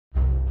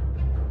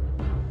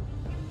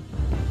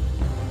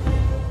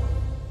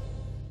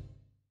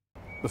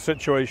The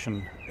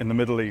situation in the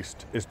Middle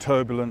East is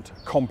turbulent,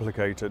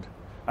 complicated,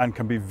 and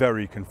can be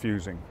very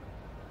confusing.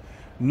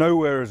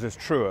 Nowhere is this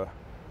truer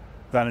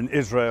than in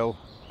Israel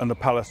and the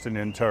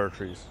Palestinian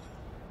territories.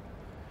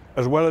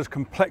 As well as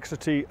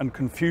complexity and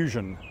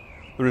confusion,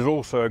 there is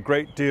also a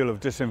great deal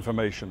of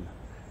disinformation,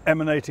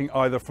 emanating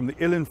either from the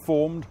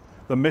ill-informed,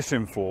 the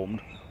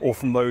misinformed, or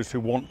from those who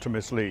want to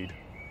mislead.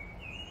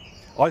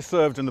 I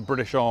served in the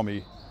British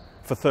Army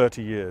for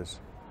 30 years,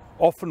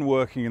 often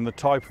working in the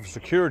type of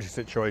security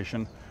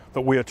situation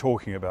that we are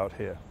talking about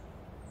here.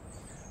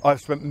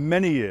 I've spent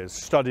many years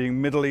studying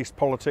Middle East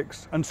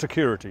politics and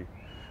security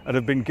and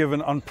have been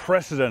given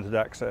unprecedented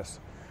access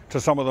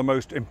to some of the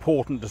most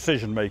important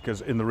decision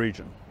makers in the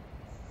region.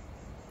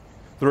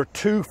 There are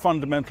two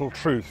fundamental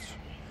truths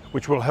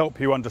which will help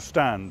you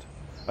understand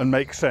and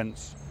make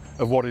sense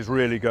of what is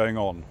really going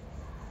on.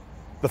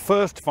 The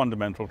first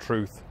fundamental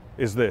truth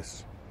is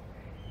this: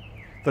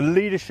 the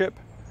leadership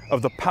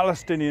of the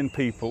Palestinian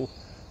people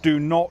do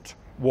not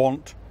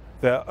want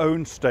their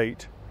own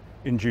state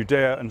in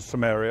Judea and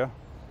Samaria,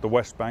 the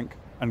West Bank,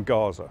 and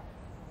Gaza.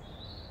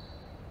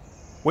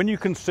 When you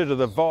consider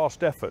the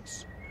vast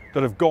efforts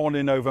that have gone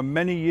in over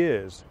many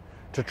years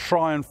to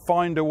try and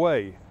find a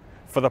way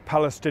for the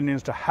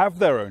Palestinians to have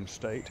their own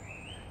state,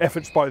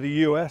 efforts by the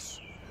US,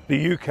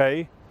 the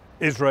UK,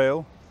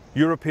 Israel,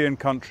 European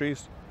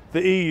countries,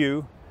 the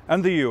EU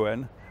and the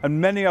UN, and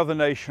many other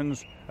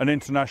nations and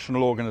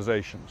international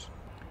organizations,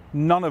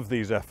 none of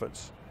these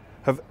efforts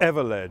have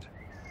ever led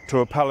to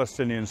a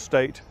Palestinian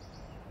state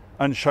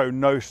and show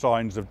no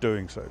signs of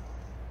doing so.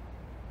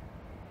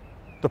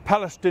 The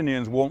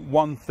Palestinians want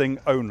one thing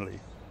only: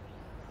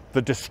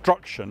 the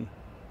destruction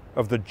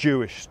of the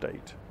Jewish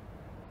state.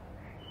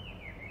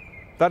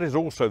 That is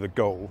also the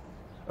goal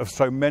of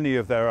so many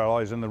of their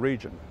allies in the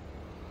region.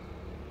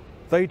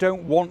 They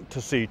don't want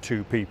to see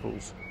two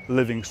peoples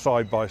living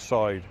side by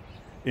side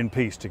in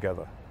peace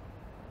together.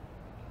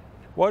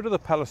 Why do the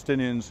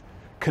Palestinians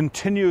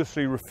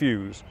continuously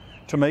refuse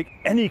to make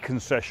any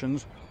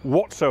concessions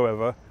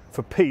whatsoever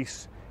for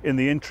peace in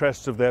the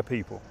interests of their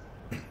people?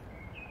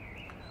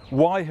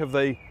 Why have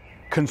they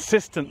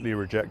consistently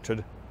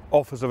rejected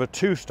offers of a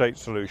two-state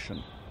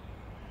solution,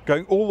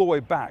 going all the way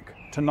back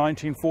to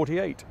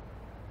 1948?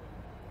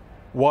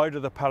 Why do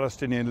the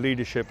Palestinian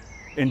leadership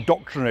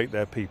indoctrinate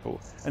their people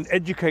and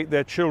educate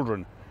their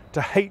children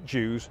to hate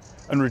Jews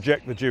and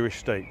reject the Jewish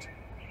state?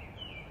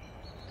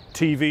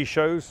 TV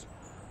shows,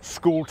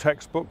 school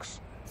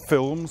textbooks,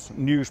 films,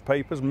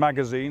 newspapers,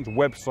 magazines,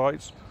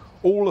 websites,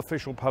 all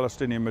official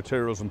Palestinian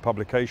materials and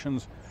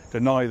publications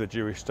deny the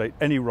Jewish state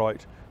any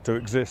right to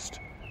exist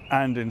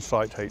and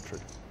incite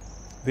hatred.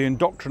 The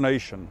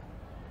indoctrination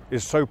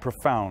is so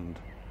profound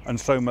and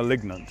so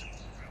malignant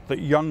that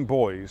young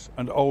boys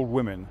and old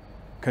women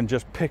can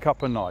just pick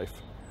up a knife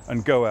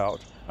and go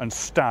out and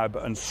stab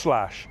and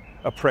slash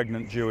a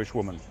pregnant Jewish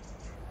woman.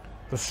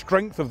 The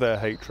strength of their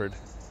hatred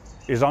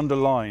is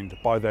underlined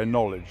by their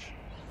knowledge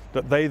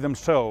that they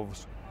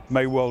themselves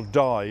may well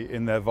die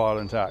in their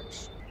violent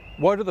acts.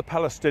 Why do the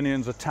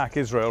Palestinians attack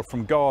Israel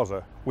from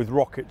Gaza with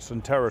rockets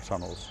and terror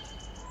tunnels,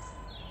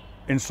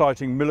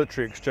 inciting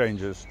military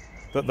exchanges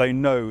that they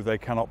know they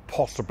cannot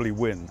possibly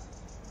win,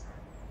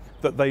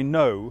 that they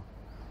know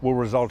will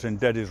result in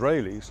dead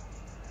Israelis,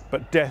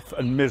 but death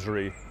and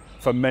misery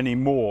for many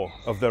more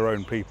of their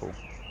own people?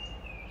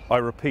 I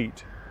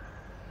repeat,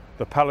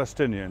 the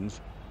Palestinians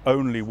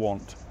only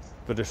want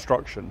the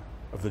destruction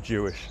of the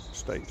Jewish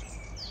state.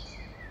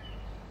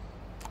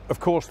 Of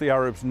course, the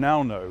Arabs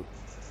now know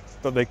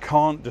that they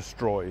can't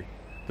destroy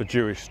the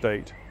Jewish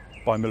state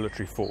by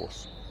military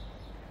force.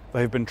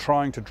 They have been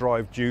trying to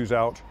drive Jews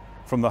out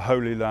from the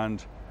Holy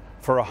Land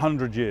for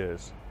 100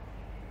 years,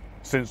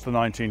 since the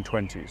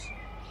 1920s.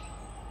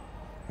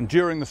 And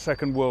during the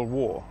Second World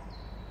War,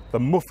 the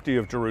Mufti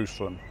of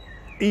Jerusalem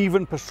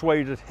even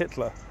persuaded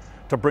Hitler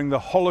to bring the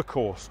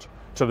Holocaust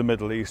to the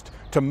Middle East,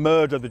 to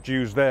murder the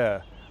Jews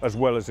there as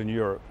well as in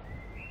Europe.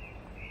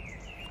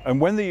 And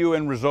when the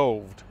UN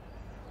resolved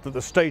that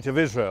the State of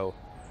Israel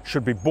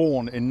should be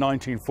born in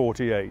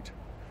 1948,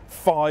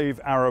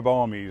 5 Arab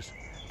armies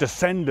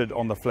descended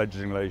on the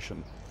fledgling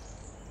nation.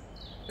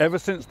 Ever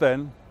since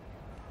then,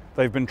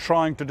 they've been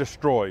trying to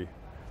destroy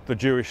the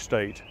Jewish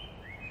state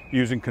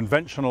using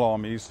conventional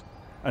armies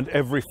and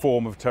every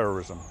form of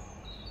terrorism.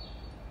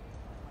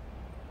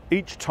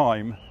 Each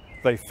time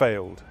they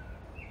failed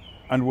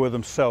and were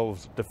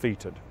themselves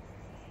defeated.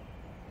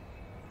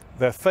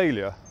 Their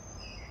failure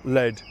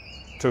led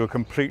to a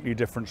completely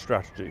different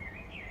strategy: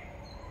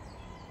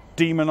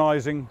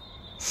 demonizing,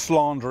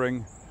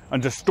 slandering,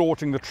 and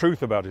distorting the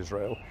truth about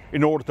Israel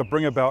in order to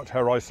bring about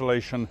her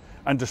isolation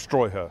and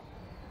destroy her.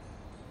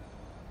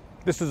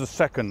 This is the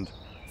second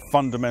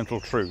fundamental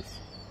truth.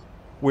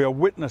 We are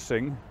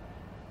witnessing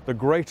the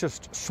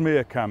greatest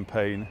smear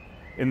campaign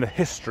in the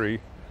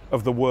history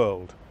of the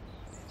world.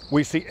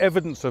 We see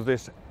evidence of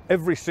this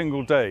every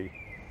single day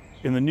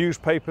in the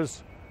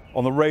newspapers,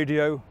 on the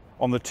radio,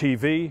 on the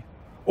TV,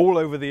 all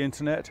over the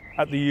internet,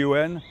 at the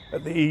UN,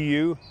 at the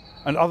EU,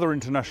 and other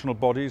international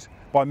bodies,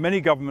 by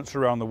many governments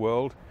around the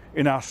world,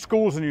 in our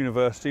schools and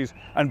universities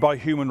and by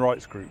human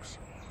rights groups.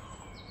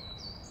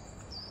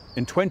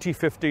 In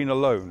 2015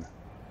 alone,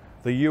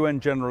 the UN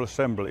General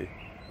Assembly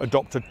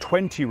adopted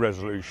 20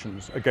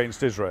 resolutions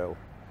against Israel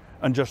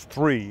and just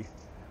 3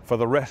 for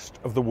the rest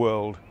of the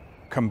world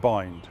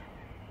combined.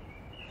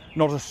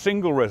 Not a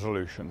single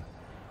resolution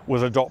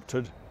was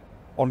adopted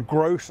on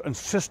gross and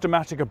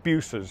systematic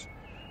abuses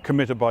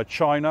committed by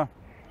China,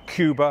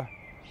 Cuba,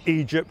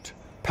 Egypt,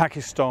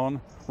 Pakistan,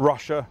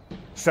 Russia,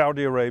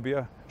 Saudi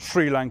Arabia,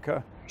 Sri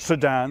Lanka,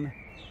 Sudan,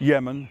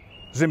 Yemen,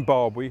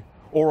 Zimbabwe,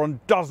 or on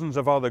dozens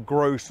of other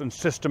gross and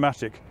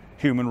systematic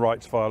human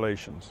rights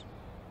violations.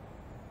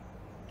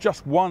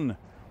 Just one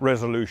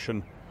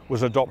resolution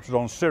was adopted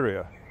on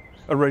Syria,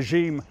 a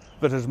regime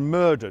that has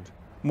murdered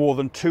more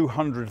than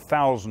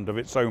 200,000 of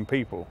its own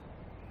people.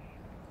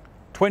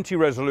 20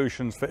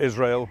 resolutions for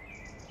Israel,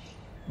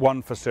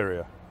 1 for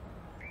Syria.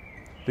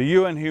 The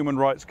UN Human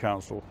Rights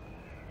Council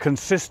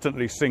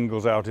consistently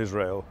singles out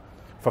Israel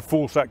for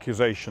false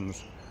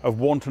accusations of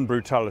wanton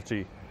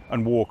brutality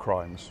and war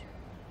crimes.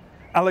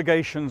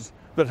 Allegations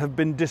that have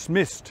been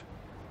dismissed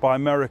by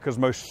America's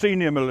most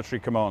senior military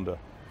commander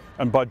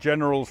and by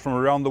generals from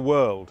around the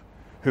world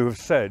who have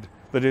said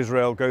that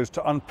Israel goes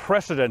to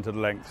unprecedented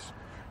lengths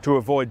to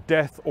avoid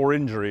death or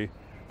injury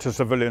to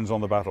civilians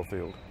on the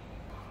battlefield.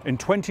 In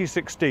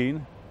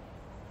 2016,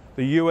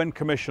 the UN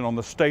Commission on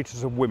the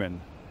Status of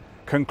Women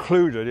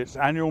concluded its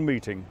annual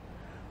meeting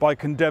by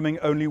condemning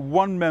only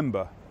one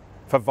member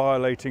for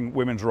violating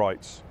women's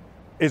rights: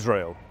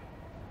 Israel.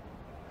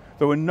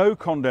 There were no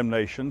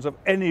condemnations of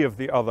any of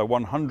the other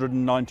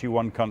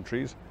 191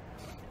 countries,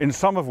 in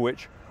some of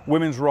which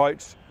women's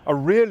rights are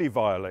really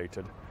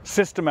violated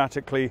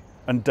systematically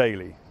and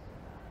daily.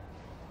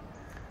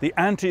 The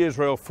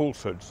anti-Israel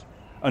falsehoods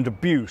and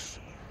abuse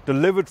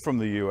delivered from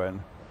the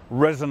UN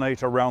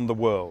resonate around the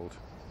world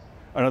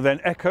and are then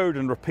echoed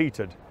and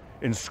repeated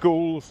in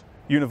schools,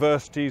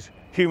 universities,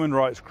 human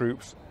rights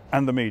groups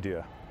and the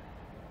media.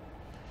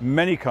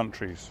 Many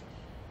countries,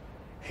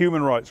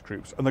 human rights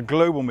groups and the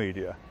global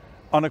media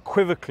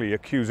unequivocally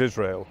accuse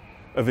Israel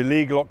of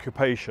illegal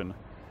occupation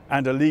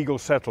and illegal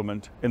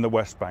settlement in the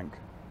West Bank.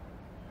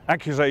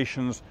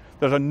 Accusations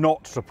that are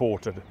not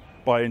supported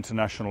by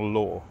international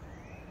law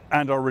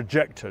and are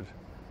rejected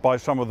by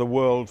some of the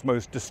world's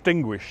most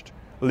distinguished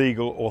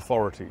legal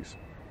authorities.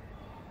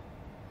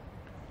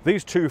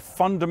 These two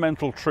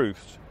fundamental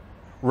truths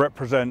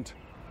represent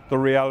the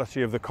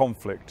reality of the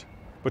conflict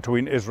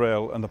between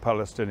Israel and the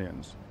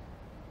Palestinians.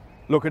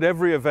 Look at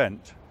every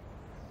event,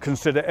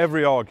 consider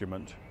every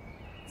argument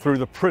through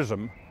the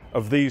prism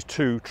of these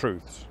two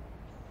truths.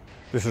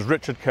 This is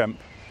Richard Kemp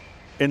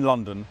in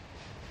London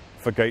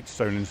for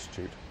Gatestone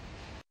Institute.